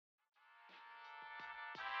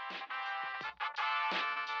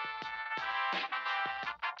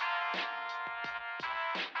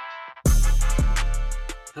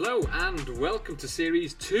Hello and welcome to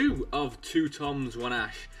Series 2 of Two Toms, One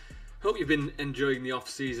Ash. Hope you've been enjoying the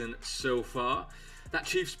off-season so far. That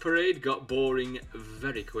Chiefs parade got boring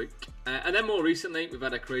very quick. And then more recently, we've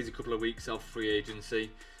had a crazy couple of weeks of free agency.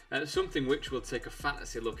 Something which we'll take a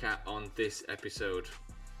fantasy look at on this episode.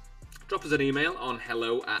 Drop us an email on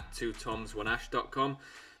hello@twotomsoneash.com.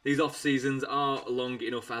 These off-seasons are long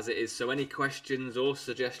enough as it is, so any questions or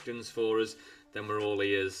suggestions for us, then we're all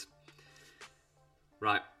ears.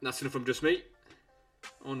 Right, that's enough from just me.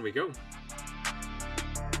 On we go.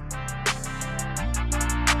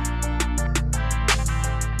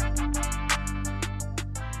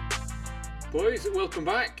 Boys, welcome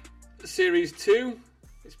back. Series 2.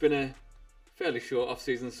 It's been a fairly short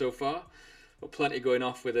off-season so far, but plenty going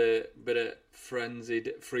off with a bit of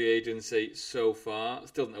frenzied free agency so far.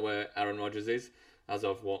 Still don't know where Aaron Rodgers is as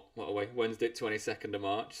of what away? Wednesday, 22nd of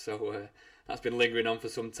March. So that's been lingering on for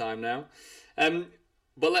some time now.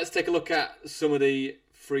 But let's take a look at some of the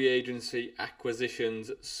free agency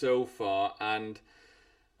acquisitions so far. And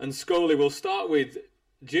Scully, we'll start with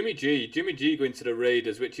Jimmy G. Jimmy G going to the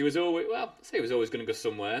Raiders, which he was always, he was always going to go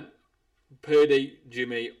somewhere. Purdy,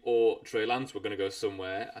 Jimmy or Trey Lance were going to go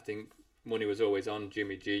somewhere. I think money was always on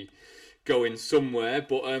Jimmy G going somewhere,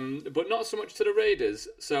 but not so much to the Raiders.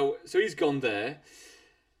 So he's gone there.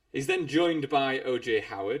 He's then joined by OJ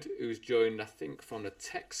Howard, who's joined, I think, from the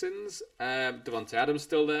Texans. Devontae Adams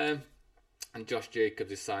still there. And Josh Jacobs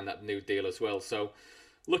has signed that new deal as well. So,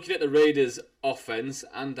 looking at the Raiders' offense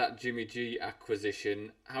and that Jimmy G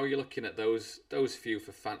acquisition, how are you looking at those few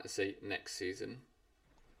for fantasy next season?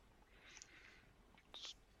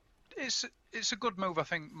 It's a good move, I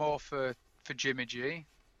think, more for Jimmy G.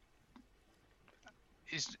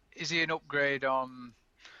 Is he an upgrade on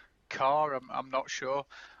Carr? I'm not sure.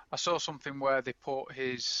 I saw something where they put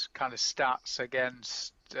his kind of stats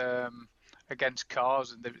against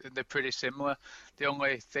Carr's, and they're pretty similar. The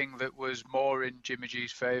only thing that was more in Jimmy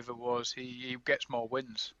G's favour was he gets more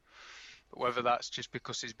wins. But whether that's just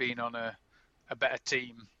because he's been on a better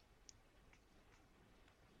team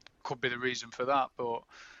could be the reason for that. But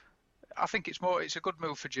I think it's a good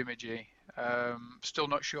move for Jimmy G. Still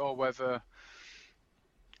not sure whether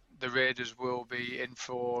the Raiders will be in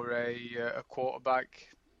for a quarterback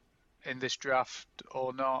in this draft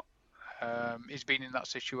or not. He's been in that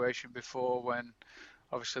situation before when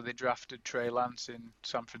obviously they drafted Trey Lance in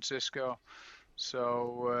San Francisco.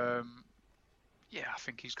 So, I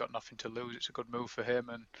think he's got nothing to lose. It's a good move for him.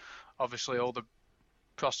 And obviously all the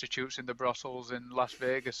prostitutes in the brothels in Las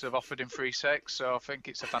Vegas have offered him free sex. So I think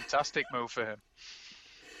it's a fantastic move for him.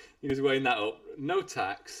 He was weighing that up. No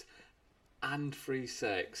tax and free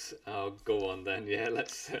sex. Oh, go on then. Yeah,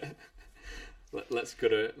 let's go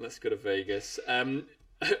to Vegas.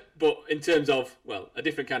 But in terms of a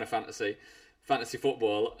different kind of fantasy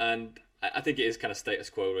football, and I think it is kind of status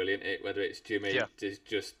quo, really, isn't it? Whether it's Jimmy is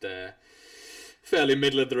just fairly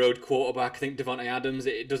middle of the road quarterback. I think Devontae Adams,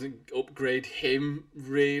 it doesn't upgrade him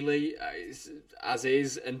really as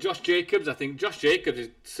is, and Josh Jacobs. I think Josh Jacobs is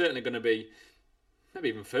certainly going to be maybe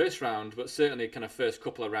even first round, but certainly kind of first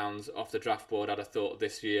couple of rounds off the draft board, I'd have thought,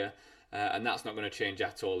 this year. And that's not going to change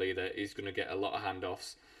at all either. He's going to get a lot of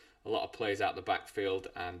handoffs, a lot of plays out the backfield,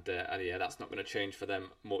 and that's not going to change for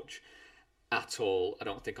them much at all, I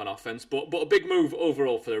don't think, on offense. But a big move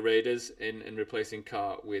overall for the Raiders in replacing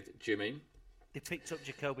Carr with Jimmy. They picked up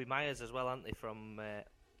Jacoby Myers as well, haven't they, from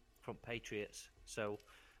Patriots? So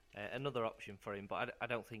another option for him, but I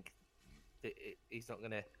don't think he's not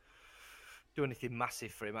going to do anything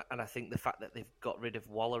massive for him. And I think the fact that they've got rid of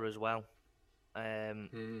Waller as well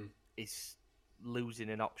is losing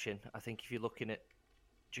an option. I think if you're looking at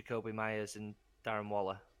Jacoby Myers and Darren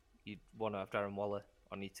Waller, you'd want to have Darren Waller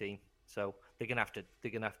on your team. So they're gonna have to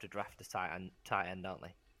draft a tight end, aren't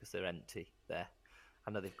they? Because they're empty there.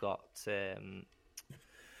 I know they've got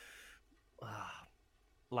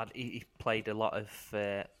lad. He played a lot of.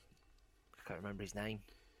 I can't remember his name.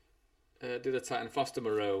 Did the tight end Foster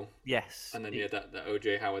Moreau? Yes. And then that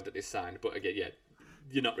OJ Howard that they signed. But again,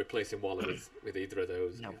 you're not replacing Waller with either of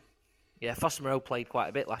those. No. Yeah, Foster Moreau played quite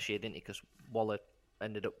a bit last year, didn't he? Because Waller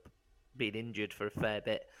ended up being injured for a fair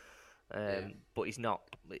bit. But he's not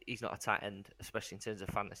a tight end, especially in terms of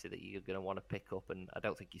fantasy, that you're going to want to pick up. And I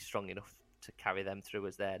don't think he's strong enough to carry them through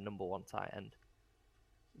as their number one tight end.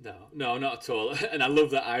 No, not at all. And I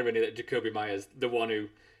love that irony that Jacoby Myers, the one who,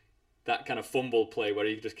 that kind of fumble play where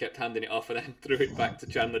he just kept handing it off and then threw it back to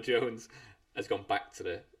Chandler Jones, has gone back to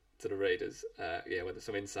the Raiders. Whether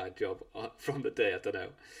some inside job from the day, I don't know.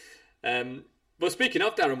 But speaking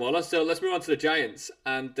of Darren Waller, so let's move on to the Giants.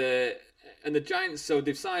 And the Giants, so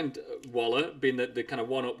they've signed Waller, being the kind of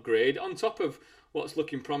one upgrade, on top of what's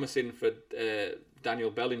looking promising for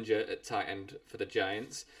Daniel Bellinger at tight end for the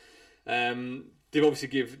Giants. They've obviously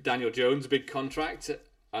give Daniel Jones a big contract,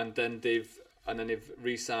 and then they've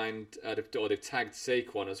re-signed or they've tagged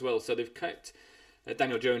Saquon as well. So they've kept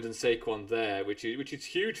Daniel Jones and Saquon there, which is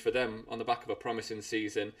huge for them on the back of a promising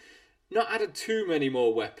season. Not added too many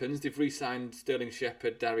more weapons. They've re-signed Sterling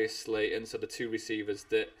Shepard, Darius Slayton, so the two receivers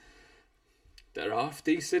that are half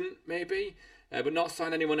decent maybe, but not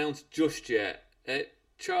signed anyone else just yet.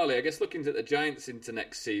 Charlie, I guess looking at the Giants into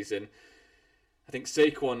next season, I think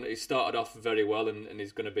Saquon, he started off very well and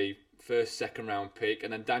he's going to be first, second round pick,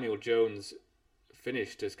 and then Daniel Jones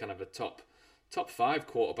finished as kind of a top 5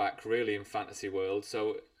 quarterback really in fantasy world.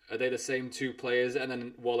 So are they the same two players? And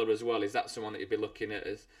then Waller as well, is that someone that you'd be looking at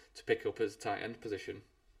to pick up as tight end position?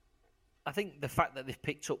 I think the fact that they've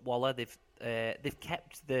picked up Waller, they've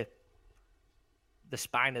kept the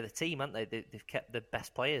spine of the team, haven't they? They've kept the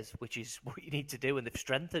best players, which is what you need to do, and they've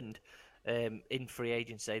strengthened in free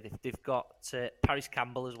agency. They've got Paris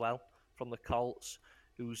Campbell as well from the Colts,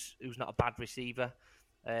 who's not a bad receiver,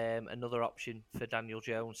 another option for Daniel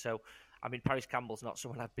Jones. So, I mean, Paris Campbell's not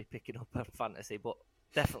someone I'd be picking up on fantasy, but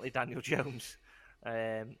definitely Daniel Jones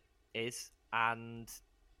is. And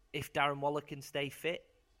if Darren Waller can stay fit,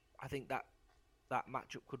 I think that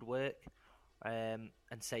matchup could work. And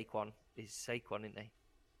Saquon is Saquon, isn't he?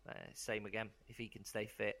 Same again. If he can stay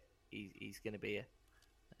fit, he's going to be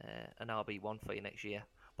an RB1 for you next year.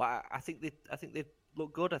 But I think they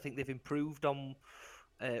look good. I think they've improved on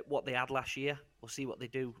what they had last year. We'll see what they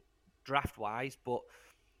do draft wise, but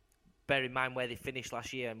bear in mind where they finished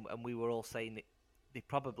last year, and we were all saying that they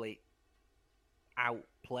probably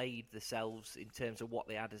outplayed themselves in terms of what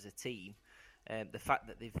they had as a team. The fact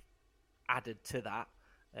that they've added to that,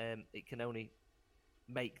 it can only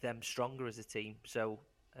make them stronger as a team. So,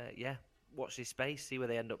 watch this space, see where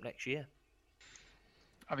they end up next year.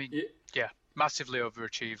 I mean, yeah, massively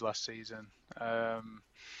overachieved last season.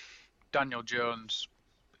 Daniel Jones,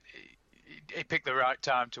 he picked the right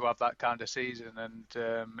time to have that kind of season, and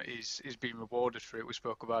he's been rewarded for it. We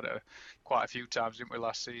spoke about it quite a few times, didn't we,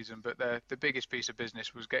 last season? But the biggest piece of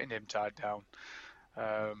business was getting him tied down.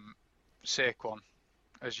 Saquon,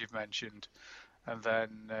 as you've mentioned, and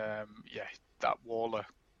then that Waller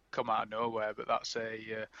come out of nowhere. But that's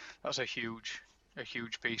a huge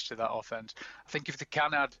piece to that offense. I think if they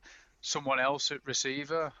can add someone else at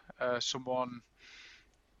receiver, someone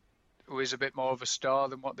who is a bit more of a star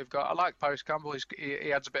than what they've got. I like Paris Campbell.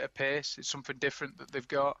 He adds a bit of pace. It's something different that they've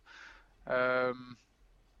got. But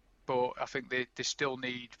I think they still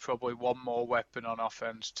need probably one more weapon on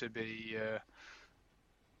offense to be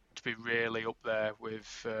really up there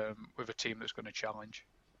with a team that's going to challenge.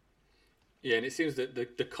 Yeah, and it seems that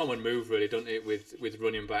the common move really, doesn't it, with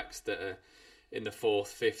running backs that are in the 4th,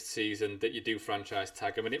 5th season, that you do franchise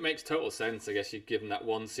tag them. And it makes total sense. I guess you give them that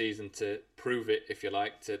one season to prove it, if you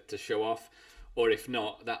like, to show off. Or if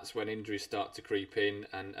not, that's when injuries start to creep in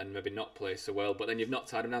and maybe not play so well. But then you've not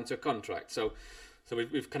tied them down to a contract. So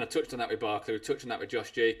we've kind of touched on that with Barkley. We've touched on that with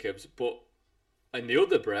Josh Jacobs. But in the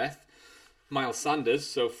other breath, Miles Sanders,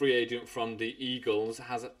 so free agent from the Eagles,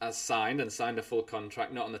 has signed a full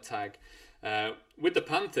contract, not on the tag, with the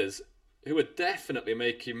Panthers, who are definitely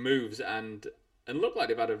making moves and look like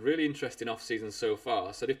they've had a really interesting off-season so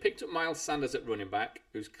far. So they've picked up Miles Sanders at running back,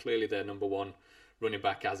 who's clearly their number one running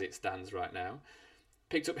back as it stands right now.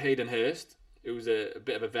 Picked up Hayden Hurst, who's a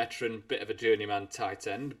bit of a veteran, bit of a journeyman tight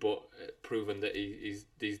end, but proven that he's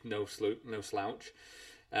no slouch.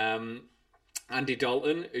 Andy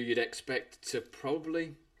Dalton, who you'd expect to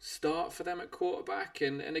probably start for them at quarterback,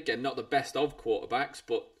 and again, not the best of quarterbacks,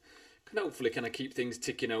 but can hopefully kind of keep things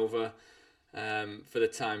ticking over for the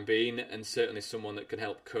time being, and certainly someone that can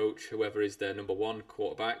help coach whoever is their number one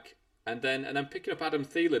quarterback. And then picking up Adam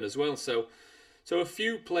Thielen as well. So a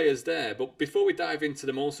few players there. But before we dive into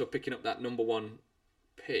them also picking up that number one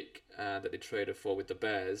pick that they traded for with the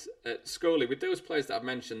Bears, Scully, with those players that I've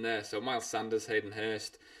mentioned there, so Miles Sanders, Hayden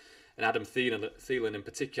Hurst, and Adam Thielen in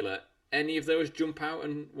particular, any of those jump out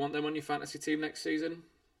and want them on your fantasy team next season?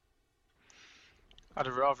 I'd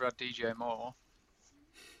have rather had DJ Moore.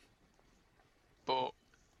 But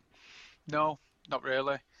no, not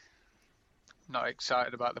really. Not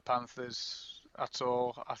excited about the Panthers at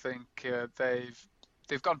all. I think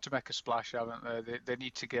they've gone to make a splash, haven't they? They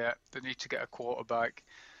need to get a quarterback.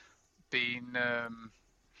 There's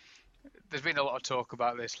been a lot of talk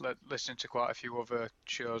about this. Listening to quite a few other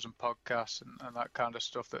shows and podcasts and that kind of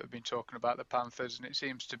stuff that have been talking about the Panthers, and it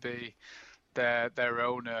seems to be their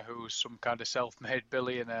owner, who's some kind of self-made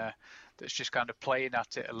billionaire, that's just kind of playing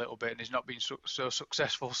at it a little bit, and he's not been so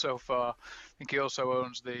successful so far. I think he also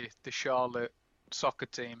owns the Charlotte soccer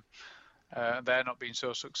team. They're not being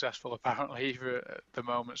so successful apparently either at the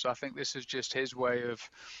moment. So I think this is just his way of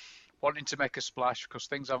wanting to make a splash because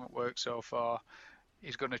things haven't worked so far.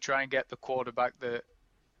 He's going to try and get the quarterback that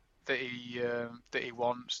he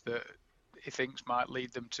wants, that he thinks might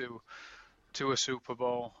lead them to a Super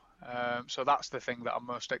Bowl. So that's the thing that I'm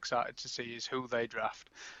most excited to see is who they draft.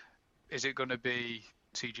 Is it going to be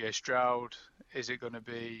CJ Stroud? Is it going to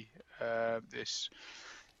be this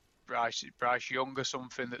Bryce Young or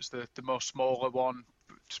something that's the most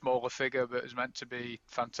smaller figure, but is meant to be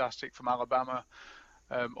fantastic from Alabama?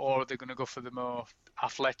 Or are they going to go for the more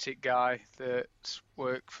athletic guy that's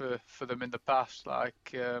worked for them in the past,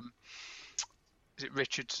 like is it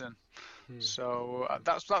Richardson? So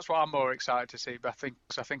that's what I'm more excited to see. But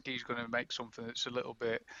I think he's going to make something that's a little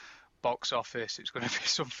bit box office. It's going to be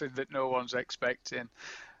something that no one's expecting.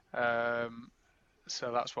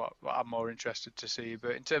 So that's what I'm more interested to see.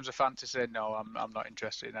 But in terms of fantasy, no, I'm not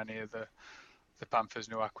interested in any of the Panthers'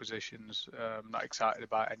 new acquisitions. I'm not excited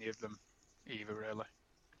about any of them either, really.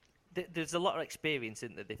 There's a lot of experience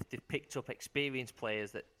in that. They've picked up experienced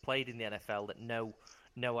players that played in the NFL that know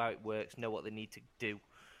how it works, know what they need to do.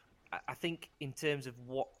 I think in terms of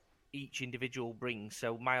what each individual brings,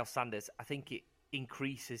 so Miles Sanders, I think it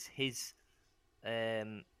increases his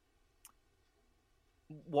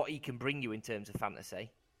what he can bring you in terms of fantasy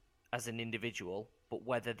as an individual, but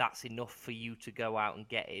whether that's enough for you to go out and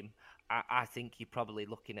get him, I think you're probably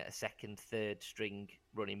looking at a second, third string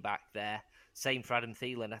running back there. Same for Adam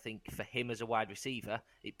Thielen. I think for him as a wide receiver,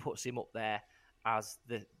 it puts him up there as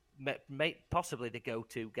possibly the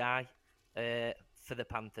go-to guy for the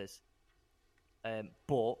Panthers.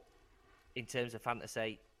 But in terms of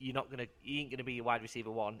fantasy, he ain't gonna be your wide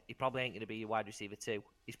receiver 1. He probably ain't gonna be your wide receiver 2.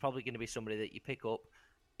 He's probably gonna be somebody that you pick up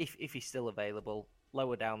if he's still available,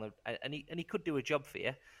 lower down and he could do a job for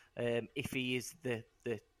you if he is the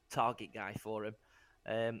target guy for him.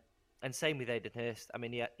 And same with Aiden Hurst. I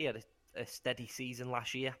mean, he had a steady season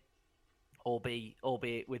last year,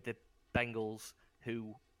 albeit with the Bengals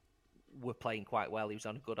who were playing quite well. He was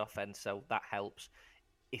on a good offense, so that helps.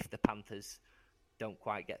 If the Panthers don't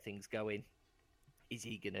quite get things going, is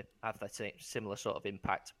he going to have that same similar sort of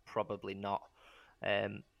impact? Probably not.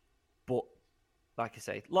 But like I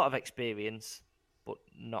say, a lot of experience, but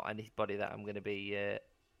not anybody that I'm going to be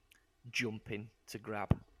jumping to grab.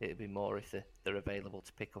 It'd be more if they're available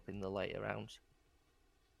to pick up in the later rounds.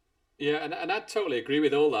 Yeah, and I'd totally agree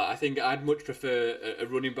with all that. I think I'd much prefer a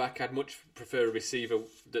running back. I'd much prefer a receiver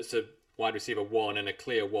that's a wide receiver 1 and a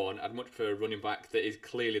clear 1. I'd much prefer a running back that is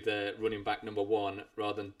clearly the running back number 1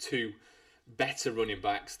 rather than 2 better running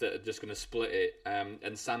backs that are just going to split it.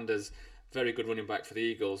 And Sanders, very good running back for the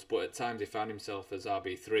Eagles, but at times he found himself as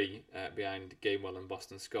RB3 behind Gainwell and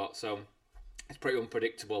Boston Scott. So it's pretty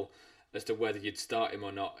unpredictable as to whether you'd start him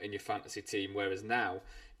or not in your fantasy team, whereas now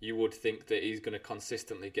you would think that he's going to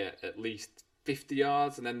consistently get at least 50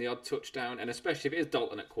 yards and then the odd touchdown, and especially if it is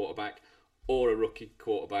Dalton at quarterback or a rookie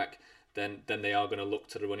quarterback, then they are going to look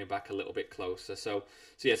to the running back a little bit closer. So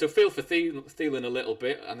feel for Thielen a little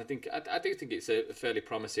bit, and I do think it's a fairly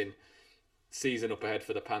promising season up ahead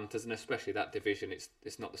for the Panthers, and especially that division.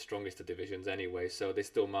 It's not the strongest of divisions anyway, so they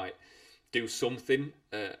still might do something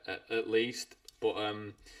at least,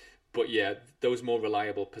 but yeah, those more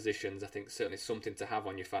reliable positions, I think certainly something to have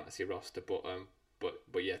on your fantasy roster. But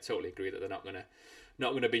yeah, totally agree that they're not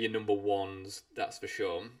gonna be your number 1s. That's for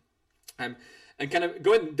sure. And kind of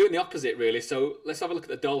doing the opposite really. So let's have a look at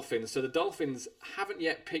the Dolphins. So the Dolphins haven't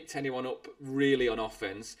yet picked anyone up really on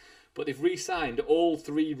offense, but they've re-signed all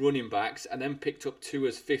 3 running backs and then picked up 2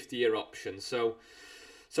 as 50-year options. So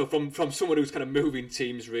from someone who's kind of moving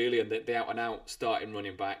teams really and the out-and-out starting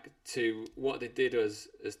running back to what they did as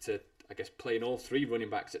to, I guess, playing all 3 running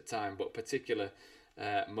backs at time, but particular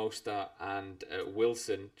Mostert and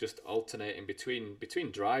Wilson just alternating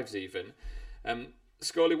between drives even.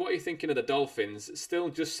 Scully, what are you thinking of the Dolphins? Still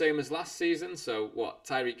just same as last season? So what,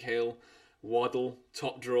 Tyreek Hill, Waddle,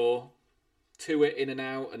 top draw, Tua in and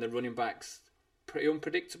out, and the running backs pretty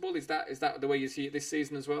unpredictable? Is that the way you see it this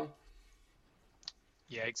season as well?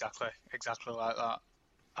 Yeah, exactly like that.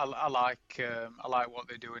 I like what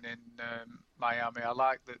they're doing in Miami. I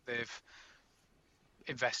like that they've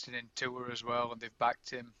invested in Tua as well, and they've backed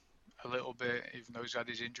him a little bit, even though he's had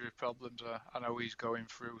his injury problems. I know he's going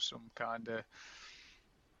through some kind of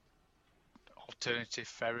alternative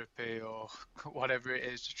therapy or whatever it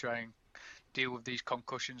is to try and deal with these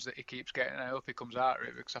concussions that he keeps getting. I hope he comes out of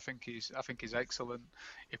it because I think he's excellent.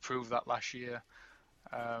 He proved that last year.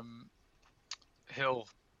 Hill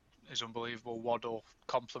is unbelievable. Waddle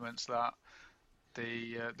complements that.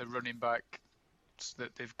 The running backs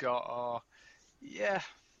that they've got are Yeah,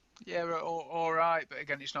 yeah, all right. But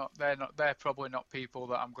again, it's not. They're probably not people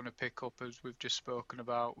that I'm going to pick up, as we've just spoken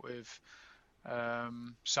about with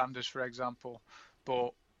Sanders, for example.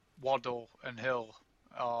 But Waddle and Hill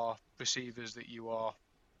are receivers that you are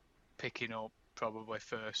picking up probably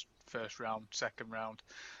first round, second round.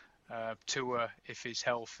 Tua, if he's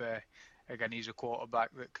healthy, again, he's a quarterback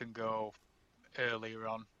that can go earlier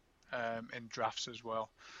on in drafts as well.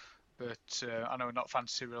 But I know not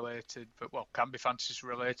fantasy related, but well, can be fantasy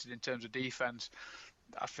related in terms of defense.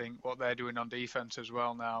 I think what they're doing on defense as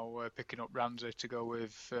well now, picking up Ramsey to go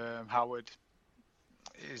with Howard,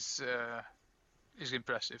 is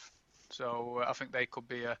impressive. So I think they could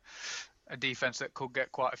be a defense that could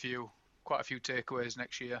get quite a few takeaways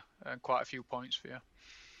next year and quite a few points for you.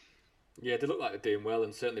 Yeah, they look like they're doing well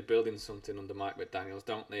and certainly building something under Mike McDaniels,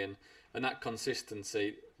 don't they? And that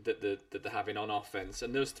consistency that they're having on offense,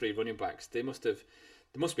 and those three running backs, they must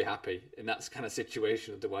be happy in that kind of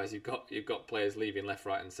situation. Otherwise, you've got players leaving left,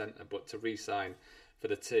 right, and centre. But to re-sign for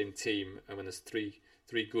the same team, and when there's three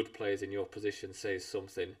good players in your position, says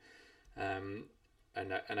something. And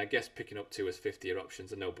I guess picking up two as 50-year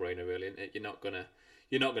options a no-brainer, really. You're not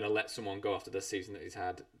gonna let someone go after the season that he's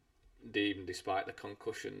had, even despite the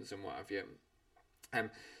concussions and what have you.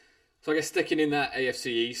 So I guess sticking in that AFC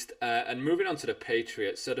East and moving on to the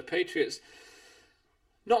Patriots. So the Patriots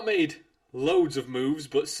not made loads of moves,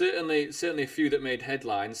 but certainly a few that made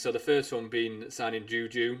headlines. So the first one being signing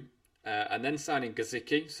Juju and then signing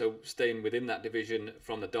Gesicki, so staying within that division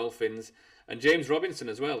from the Dolphins, and James Robinson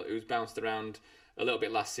as well, who's bounced around a little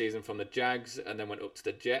bit last season from the Jags and then went up to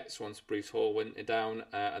the Jets once Breece Hall went down,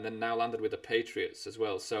 and then now landed with the Patriots as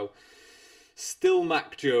well. So still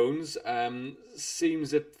Mac Jones,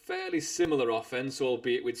 seems a fairly similar offense,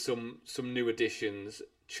 albeit with some new additions.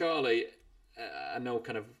 Charlie, I know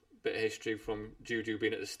kind of bit of history from Juju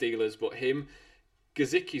being at the Steelers, but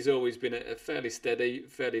Gesicki's always been a fairly steady,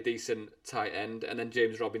 fairly decent tight end, and then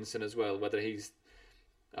James Robinson as well, whether he's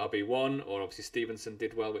RB1 or obviously Stevenson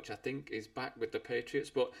did well, which I think is back with the Patriots.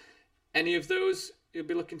 But any of those you'll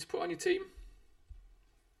be looking to put on your team?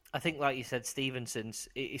 I think, like you said,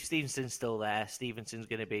 if Stevenson's still there, Stevenson's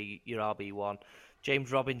going to be your RB1. James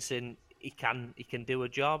Robinson, he can do a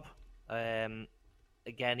job.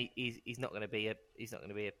 Again, he's not going to be a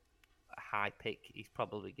high pick. He's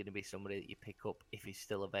probably going to be somebody that you pick up if he's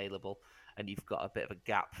still available, and you've got a bit of a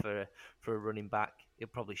gap for a running back. He'll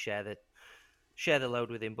probably share the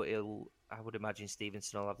load with him, but I would imagine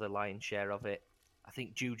Stevenson will have the lion's share of it. I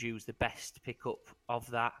think Juju's the best pickup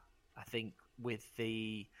of that. I think with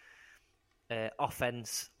the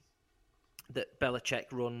offense that Belichick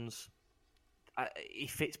runs, he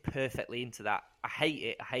fits perfectly into that. I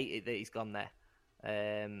hate it that he's gone there.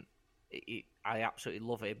 I absolutely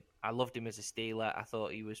love him. I loved him as a Steeler. I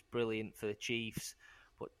thought he was brilliant for the Chiefs.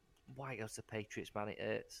 But why goes to Patriots, man? It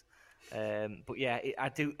hurts. But yeah, I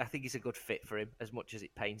think he's a good fit for him, as much as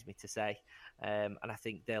it pains me to say. And I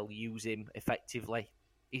think they'll use him effectively.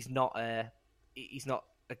 He's not a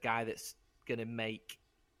guy that's you're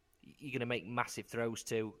going to make massive throws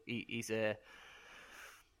to. He's a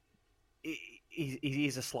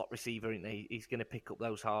slot receiver, isn't he? He's going to pick up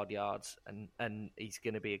those hard yards, and he's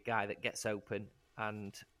going to be a guy that gets open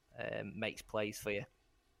and makes plays for you.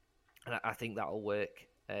 And I think that'll work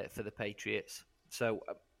for the Patriots. So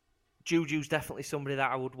Juju's definitely somebody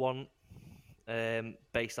that I would want,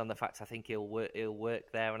 based on the fact I think he'll work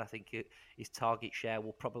there, and I think his target share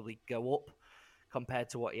will probably go up compared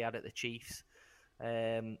to what he had at the Chiefs.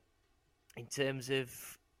 In terms of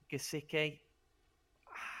Gesicki,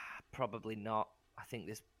 probably not. I think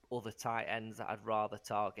there's other tight ends that I'd rather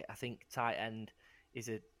target. I think tight end it's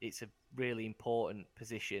a really important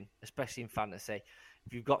position, especially in fantasy.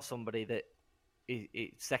 If you've got somebody that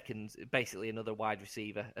is second, basically another wide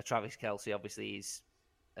receiver, a Travis Kelce obviously is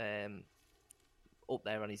up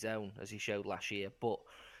there on his own, as he showed last year. But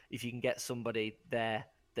if you can get somebody there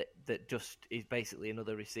that just is basically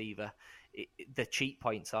another receiver, they're cheap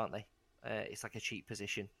points, aren't they? It's like a cheap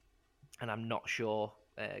position, and I'm not sure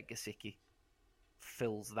Gesicki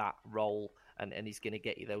fills that role, and he's going to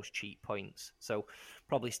get you those cheap points. So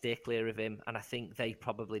probably stay clear of him, and I think they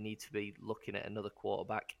probably need to be looking at another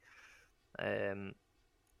quarterback,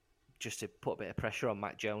 just to put a bit of pressure on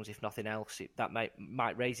Mac Jones, if nothing else. That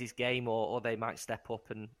might raise his game, or they might step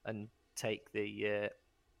up and take the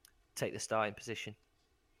starting position.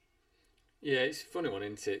 Yeah, it's a funny one,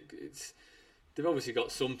 isn't it? They've obviously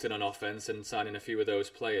got something on offense and signing a few of those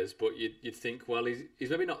players, but you'd think, well, he's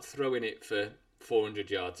maybe not throwing it for 400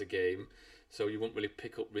 yards a game, so you won't really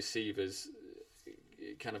pick up receivers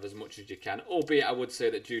kind of as much as you can. Albeit, I would say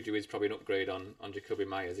that Juju is probably an upgrade on Jacoby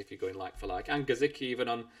Myers if you're going like for like, and Gesicki even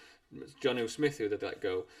on Jonnu Smith, who they'd let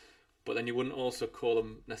go. But then you wouldn't also call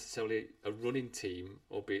them necessarily a running team,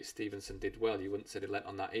 albeit Stevenson did well. You wouldn't say they lent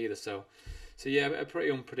on that either. So yeah, a pretty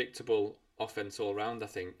unpredictable offense all round, I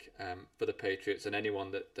think, for the Patriots and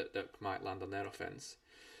anyone that might land on their offense.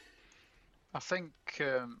 I think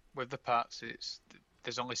with the Pats,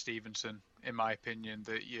 there's only Stevenson, in my opinion,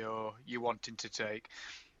 that you're wanting to take.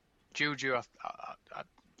 Juju,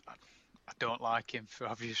 I don't like him for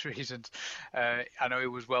obvious reasons. I know he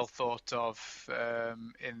was well thought of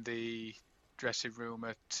in the dressing room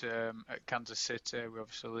at Kansas City. We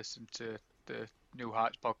obviously listened to the New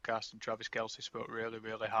Heights podcast, and Travis Kelce spoke really,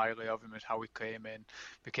 really highly of him as how he came in,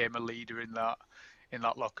 became a leader in that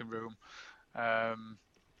locker room.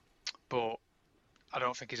 But I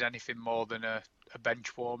don't think he's anything more than a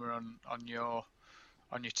bench warmer on your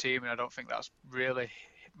team, and I don't think that's really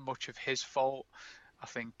much of his fault. I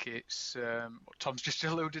think it's what Tom's just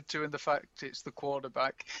alluded to in the fact it's the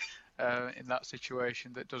quarterback in that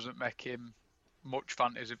situation that doesn't make him much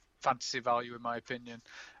fantasy value, in my opinion.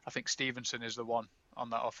 I think Stevenson is the one on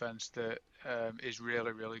that offense that is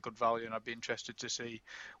really, really good value, and I'd be interested to see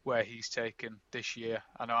where he's taken this year.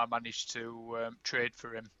 I know I managed to trade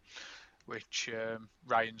for him, which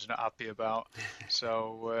Ryan's not happy about.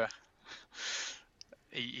 So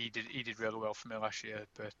he did really well for me last year,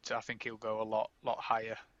 but I think he'll go a lot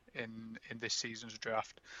higher in this season's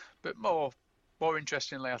draft. But more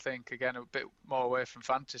interestingly, I think, again, a bit more away from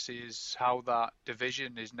fantasy, is how that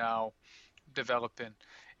division is now developing.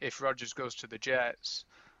 If Rodgers goes to the Jets,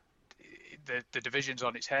 the division's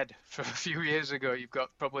on its head. For a few years ago, you've got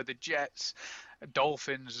probably the Jets,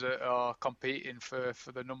 Dolphins that are competing for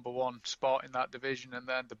the number one spot in that division, and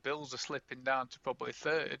then the Bills are slipping down to probably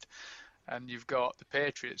third, and you've got the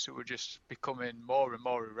Patriots who are just becoming more and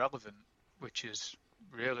more irrelevant, which is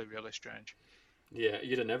really, really strange. Yeah,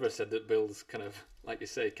 you'd have never said that Bills kind of, like you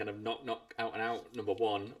say, kind of knock out and out number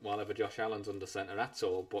one while ever Josh Allen's under centre at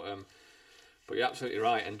all. But you're absolutely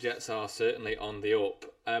right, and Jets are certainly on the up.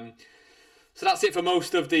 So that's it for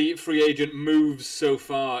most of the free agent moves so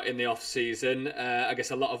far in the off-season. I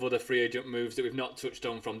guess a lot of other free agent moves that we've not touched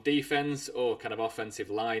on from defence or kind of offensive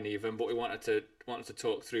line even, but we wanted to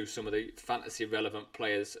talk through some of the fantasy relevant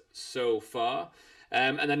players so far.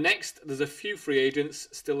 And then next, there's a few free agents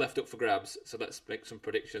still left up for grabs, so let's make some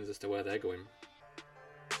predictions as to where they're going.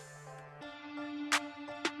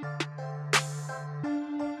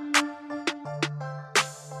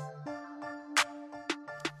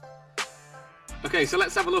 Okay, so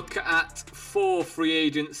let's have a look at 4 free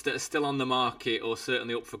agents that are still on the market, or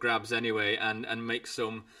certainly up for grabs anyway, and make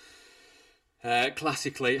some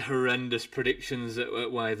classically horrendous predictions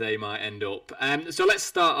at where they might end up. So let's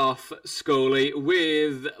start off, Scully,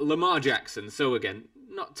 with Lamar Jackson. So again,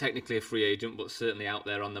 not technically a free agent, but certainly out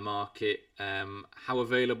there on the market. How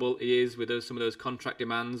available he is with some of those contract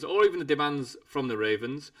demands, or even the demands from the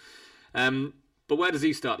Ravens. But where does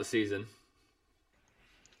he start the season?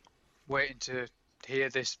 Waiting to hear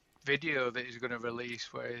this video that he's going to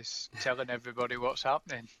release where he's telling everybody what's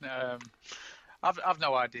happening. I've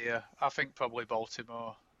no idea. I think probably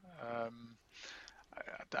Baltimore.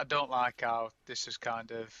 I don't like how this is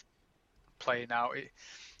kind of playing out.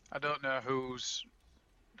 I don't know who's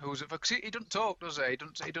because he doesn't talk, does he?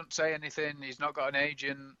 He doesn't say anything. He's not got an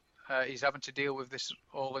agent. He's having to deal with this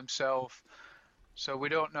all himself. So we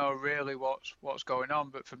don't know really what's going on.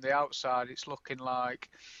 But from the outside, it's looking like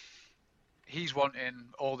he's wanting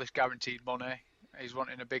all this guaranteed money. He's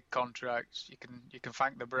wanting a big contract. You can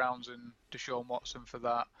thank the Browns and Deshaun Watson for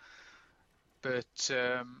that. But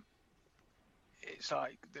it's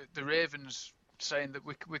like the Ravens saying that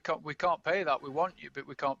we can't pay that. We want you, but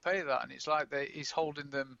we can't pay that. And it's like he's holding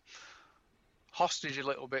them hostage a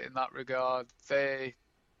little bit in that regard. They've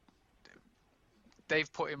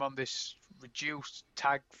put him on this reduced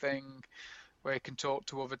tag thing where he can talk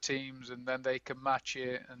to other teams and then they can match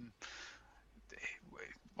it. And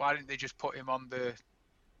why didn't they just put him on the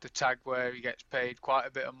tag where he gets paid quite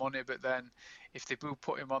a bit of money, but then if they do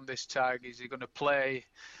put him on this tag, is he going to play?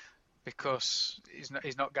 Because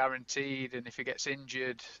he's not guaranteed, and if he gets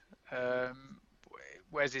injured,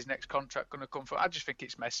 where's his next contract going to come from? I just think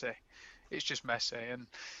it's messy. It's just messy. And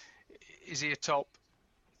is he a top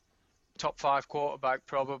 5 quarterback?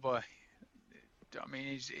 Probably. I mean,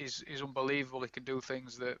 he's unbelievable. He can do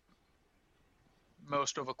things that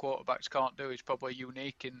most other quarterbacks can't do. He's probably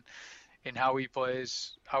unique in how he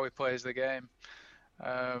plays the game.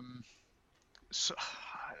 So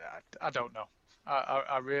I don't know.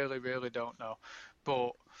 I really, really don't know.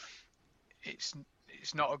 But it's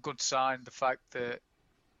not a good sign, the fact that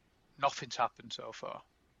nothing's happened so far.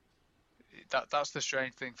 That's the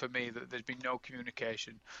strange thing for me, that there's been no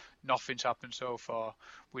communication. Nothing's happened so far.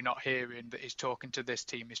 We're not hearing that he's talking to this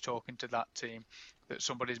team, he's talking to that team, that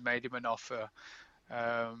somebody's made him an offer.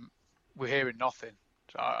 We're hearing nothing.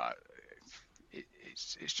 So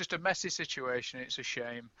it's just a messy situation. It's a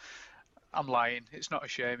shame. I'm lying. It's not a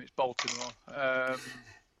shame. It's Baltimore.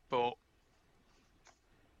 But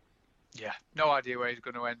yeah, no idea where he's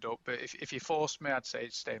going to end up. But if you force me, I'd say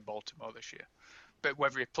he'd stay in Baltimore this year. But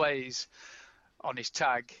whether he plays on his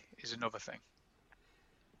tag is another thing.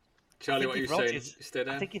 Charlie, what are you saying? Stay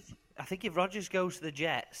there? I think if Rodgers goes to the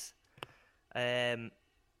Jets,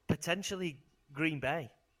 potentially Green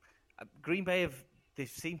Bay. Green Bay they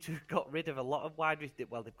seem to have got rid of a lot of they've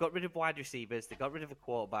got rid of wide receivers, they got rid of a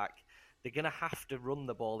quarterback. They're going to have to run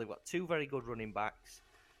the ball. They've got two very good running backs.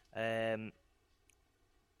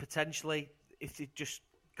 Potentially, if they just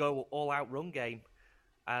go all-out run game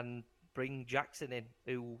and bring Jackson in,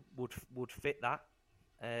 who would fit that,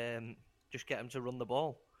 just get him to run the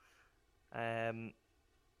ball. I've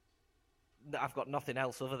got nothing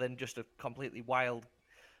else other than just a completely wild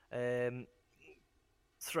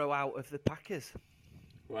throw out of the Packers.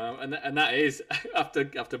 Wow, and that is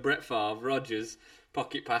after Brett Favre, Rodgers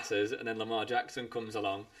pocket passes, and then Lamar Jackson comes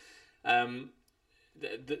along.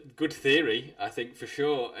 The good theory, I think, for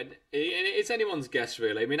sure. And it's anyone's guess,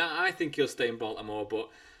 really. I mean, I think he'll stay in Baltimore, but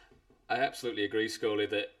I absolutely agree, Scully,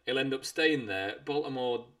 that he'll end up staying there.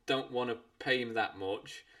 Baltimore don't want to pay him that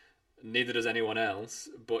much. Neither does anyone else.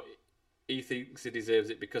 But he thinks he deserves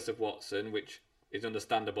it because of Watson, which is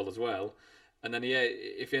understandable as well. And then, yeah,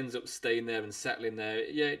 if he ends up staying there and settling there,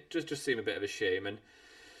 yeah, it just seem a bit of a shame. And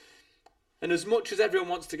as much as everyone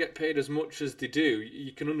wants to get paid as much as they do,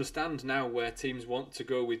 you can understand now where teams want to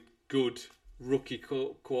go with good rookie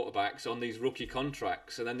quarterbacks on these rookie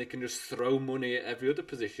contracts, and then they can just throw money at every other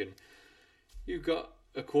position. You've got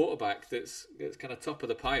a quarterback that's kind of top of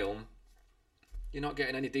the pile. You're not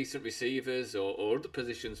getting any decent receivers or other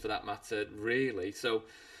positions for that matter, really. So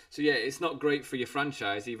yeah, it's not great for your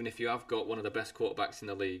franchise, even if you have got one of the best quarterbacks in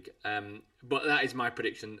the league. But that is my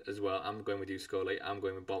prediction as well. I'm going with you, Scully. I'm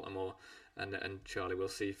going with Baltimore. And Charlie, we'll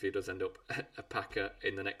see if he does end up a Packer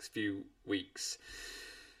in the next few weeks.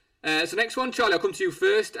 So next one, Charlie, I'll come to you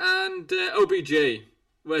first. And OBJ,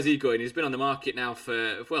 where's he going? He's been on the market now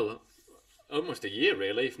for, well, almost a year,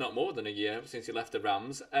 really, if not more than a year, since he left the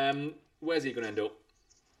Rams. Where's he going to end up?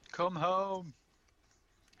 Come home.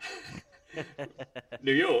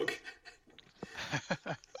 New York?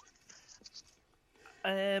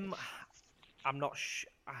 I'm not sure.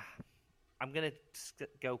 I'm going to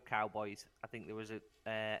go Cowboys. I think there was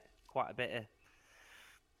quite a bit of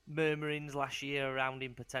murmurings last year around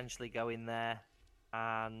him potentially going there,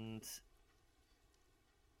 and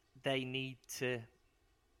they're in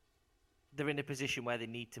a position where they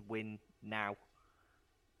need to win now.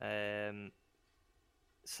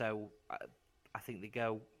 So I think they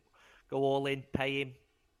go all in, pay him.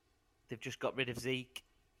 They've just got rid of Zeke.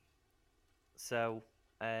 So,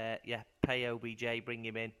 pay OBJ, bring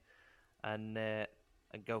him in, and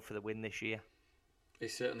go for the win this year.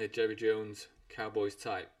 He's certainly a Jerry Jones Cowboys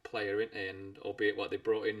type player, isn't he? And albeit what they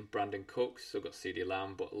brought in, Brandon Cooks, still got CeeDee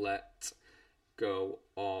Lamb, but let go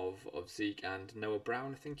of Zeke and Noah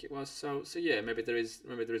Brown, I think it was. So yeah, maybe there is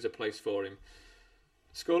a place for him.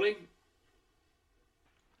 Scully?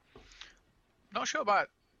 Not sure about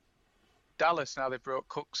Dallas now they brought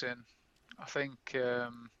Cooks in. I think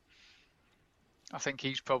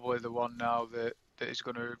he's probably the one now that is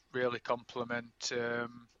going to really complement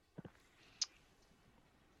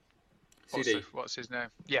what's his name?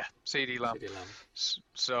 Yeah, CeeDee Lamb. CeeDee Lamb.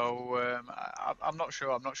 So I'm not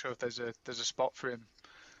sure. I'm not sure if there's a spot for him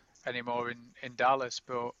anymore in Dallas.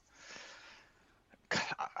 But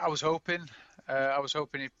I was hoping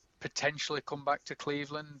he'd potentially come back to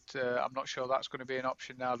Cleveland. I'm not sure that's going to be an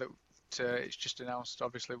option now that it's just announced.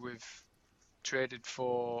 Obviously, we've traded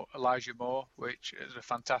for Elijah Moore, which is a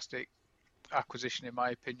fantastic acquisition in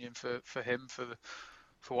my opinion for him for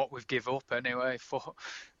what we've give up anyway. For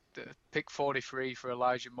the pick 43 for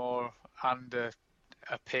Elijah Moore and a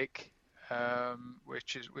pick,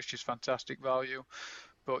 which is fantastic value.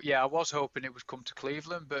 But yeah, I was hoping it would come to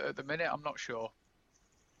Cleveland, but at the minute I'm not sure.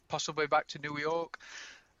 Possibly back to New York,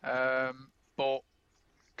 but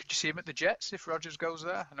could you see him at the Jets if Rodgers goes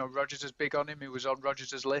there? I know Rodgers is big on him. He was on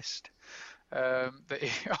Rodgers' list that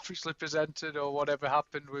he obviously presented, or whatever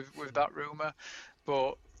happened with that rumor.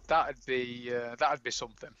 But that'd be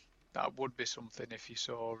something. That would be something if you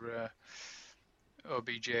saw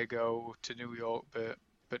OBJ go to New York, but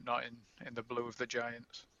not in the blue of the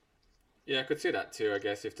Giants. Yeah, I could see that too. I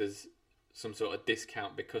guess if there's some sort of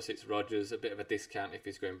discount because it's Rodgers, a bit of a discount if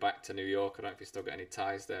he's going back to New York. I don't know if he's still got any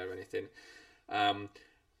ties there or anything. But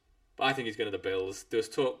I think he's going to the Bills. There was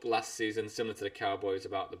talk last season, similar to the Cowboys,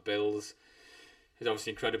 about the Bills. He's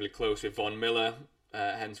obviously incredibly close with Von Miller,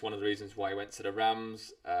 hence one of the reasons why he went to the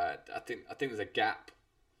Rams. I think there's a gap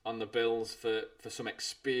on the Bills for some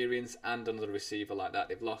experience and another receiver like that.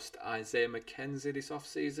 They've lost Isaiah McKenzie this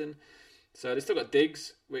offseason. So they've still got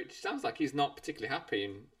Diggs, which sounds like he's not particularly happy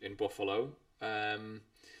in Buffalo. But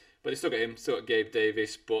they still got him, still got Gabe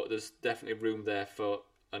Davis, but there's definitely room there for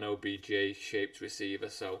an OBJ-shaped receiver.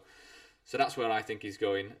 So that's where I think he's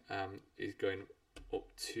going. He's going up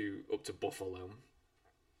to Buffalo.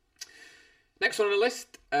 Next one on the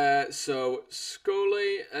list, so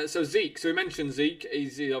Scully, so Zeke. So we mentioned Zeke.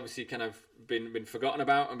 He's obviously kind of been forgotten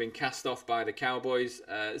about and been cast off by the Cowboys.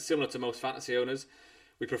 Similar to most fantasy owners,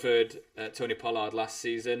 we preferred Tony Pollard last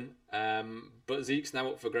season, but Zeke's now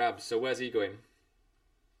up for grabs. So where's he going?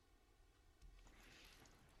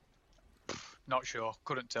 Not sure.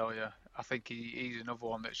 Couldn't tell you. I think he's another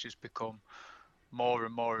one that's just become more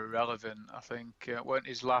and more irrelevant. I think weren't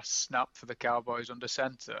his last snap for the Cowboys under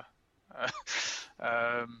centre.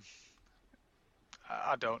 I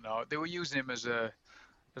don't know. They were using him as a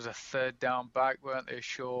third down back, weren't they?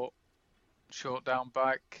 Short down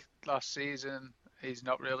back last season. He's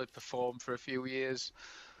not really performed for a few years.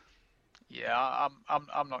 Yeah,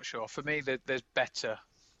 I'm not sure. For me, there's better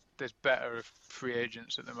free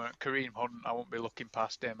agents at the moment. Kareem Hunt, I won't be looking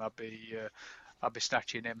past him. I'd be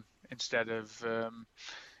snatching him instead of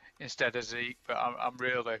Zeke. But I'm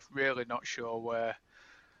really not sure where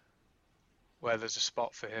there's a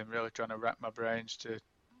spot for him. Really trying to rack my brains to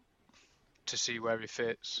see where he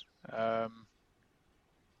fits. Can't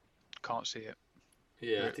see it.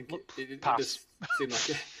 Yeah, I think it does seem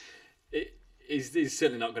like he's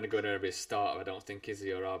certainly not going to go in there and be a starter. I don't think, is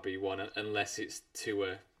he, or RB1, unless it's to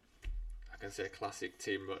a classic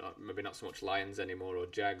team, but maybe not so much Lions anymore or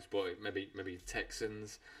Jags, but maybe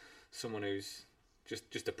Texans, someone who's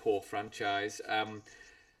just a poor franchise.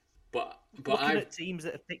 But looking at teams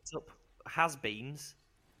that have picked up has-beens,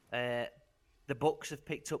 the Bucks have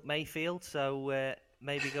picked up Mayfield, so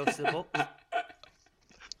maybe goes to the Bucks.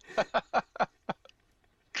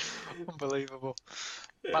 Unbelievable.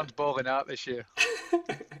 Yeah. Man's balling out this year.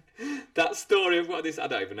 That story of what this, I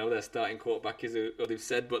don't even know their starting quarterback is, what they've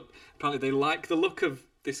said, but apparently they like the look of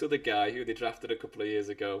this other guy who they drafted a couple of years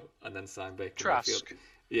ago and then signed Baker Trask. Mayfield.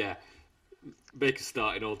 Yeah. Baker's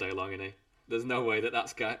starting all day long, isn't he? There's no way that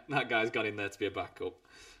guy's gone in there to be a backup.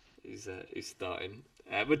 He's starting.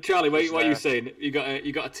 But Charlie, what are you saying? You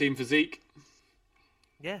got a team for Zeke?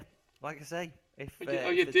 Yeah, like I say.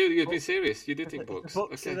 You'd be serious. You do think Bucks. The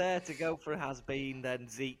Bucks are there to go for a has-been, then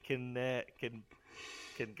Zeke can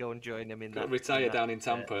go and join him in that. Retire down in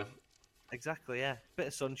Tampa. Exactly, yeah. Bit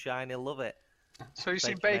of sunshine, he'll love it. So you've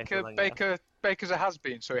seen Baker's a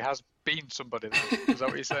has-been, so he has been somebody then. Is that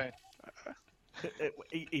what you're saying?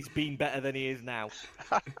 He's been better than he is now.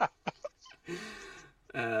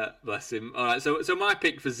 Bless him. All right, so my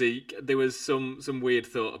pick for Zeke, there was some weird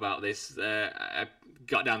thought about this. I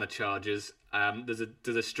got down the Chargers. There's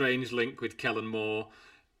a strange link with Kellen Moore,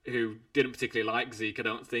 who didn't particularly like Zeke, I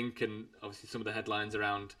don't think, and obviously some of the headlines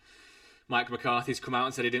around Mike McCarthy's come out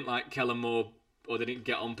and said he didn't like Kellen Moore, or they didn't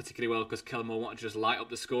get on particularly well because Kellen Moore wanted to just light up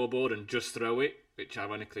the scoreboard and just throw it, which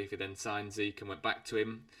ironically, if he then signed Zeke and went back to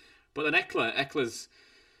him. But then Eckler's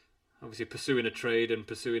obviously pursuing a trade and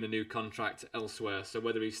pursuing a new contract elsewhere, so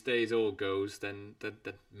whether he stays or goes, then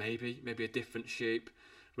maybe a different shape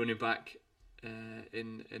running back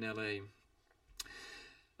in LA.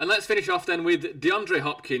 And let's finish off then with DeAndre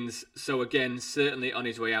Hopkins. So again, certainly on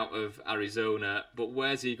his way out of Arizona, but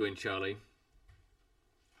where's he going, Charlie?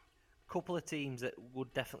 Couple of teams that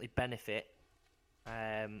would definitely benefit.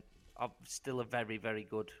 Still a very, very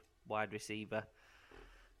good wide receiver.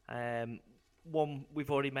 One we've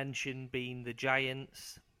already mentioned being the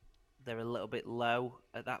Giants. They're a little bit low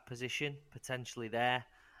at that position, potentially there.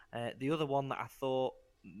 The other one that I thought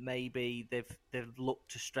maybe they've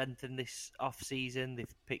looked to strengthen this off-season.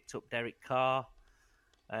 They've picked up Derek Carr.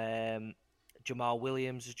 Jamal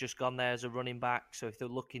Williams has just gone there as a running back. So if they're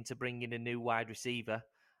looking to bring in a new wide receiver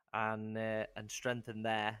and strengthen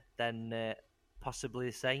there, then possibly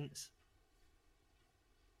the Saints.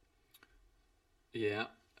 Yeah.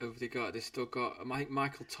 Who have they got? They've still got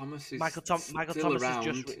Michael Thomas. Michael Thomas around, has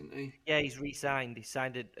just isn't he? Yeah, he's re-signed. He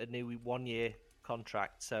signed a new 1-year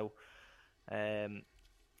contract. So a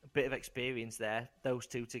bit of experience there. Those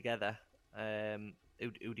two together. Who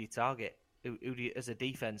do you target? Who do you, as a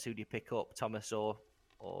defense? Who do you pick up? Thomas or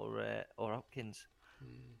Hopkins?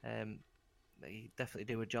 They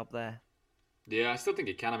definitely do a job there. Yeah, I still think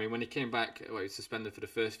he can. I mean, when he came back, well, he was suspended for the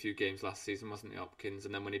first few games last season, wasn't he, Hopkins?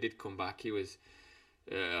 And then when he did come back, he was.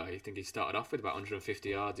 I think he started off with about 150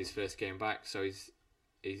 yards his first game back. So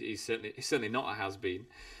he's certainly not a has-been.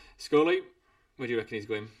 Scully, where do you reckon he's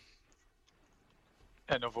going?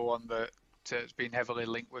 Another one that has been heavily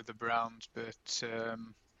linked with the Browns, but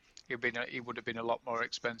he would have been a lot more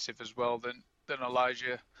expensive as well than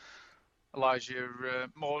Elijah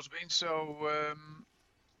Moore's been. So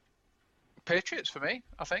Patriots for me,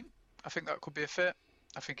 I think that could be a fit.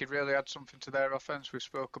 I think he'd really add something to their offense. We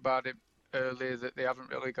spoke about it earlier that they haven't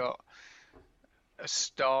really got a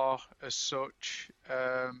star as such,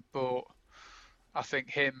 but I think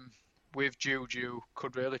him with Juju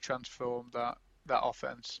could really transform that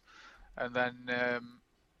offense. And then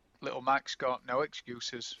little Mac's got no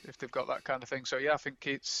excuses if they've got that kind of thing. So yeah, I think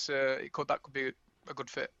that could be a good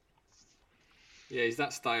fit. Yeah, he's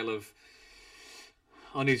that style of.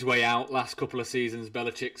 On his way out, last couple of seasons,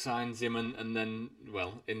 Belichick signs him, and then,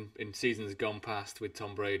 well, in seasons gone past with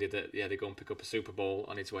Tom Brady, they go and pick up a Super Bowl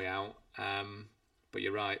on his way out. But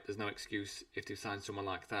you're right, there's no excuse if they sign someone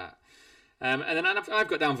like that. And then I've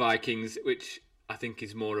got down Vikings, which I think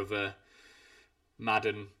is more of a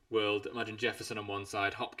Madden world. Imagine Jefferson on one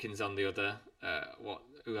side, Hopkins on the other.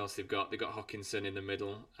 Who else they've got? They've got Hawkinson in the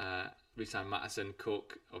middle. Resign Mattison,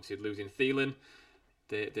 Cook, obviously losing Thielen.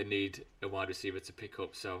 They need a wide receiver to pick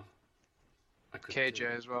up, so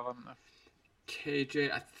KJ as well, haven't they?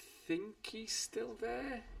 KJ, I think he's still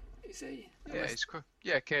there. Is he?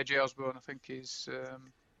 Yeah, KJ Osborne. I think he's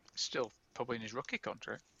still probably in his rookie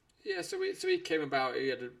contract. Yeah, so he came about. He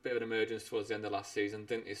had a bit of an emergence towards the end of last season,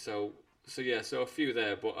 didn't he? So a few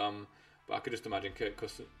there, but I could just imagine Kirk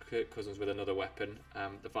Cousins with another weapon.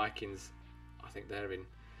 The Vikings, I think they're in.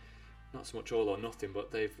 Not so much all or nothing,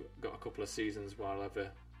 but they've got a couple of seasons while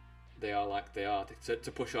ever they are like they are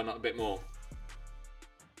to push on a bit more.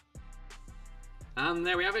 And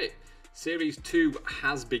there we have it. Series 2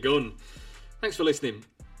 has begun. Thanks for listening.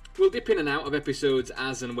 We'll dip in and out of episodes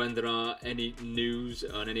as and when there are any news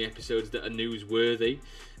on any episodes that are newsworthy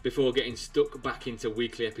before getting stuck back into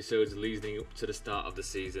weekly episodes leading up to the start of the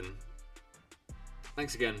season.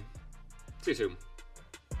 Thanks again. See you soon.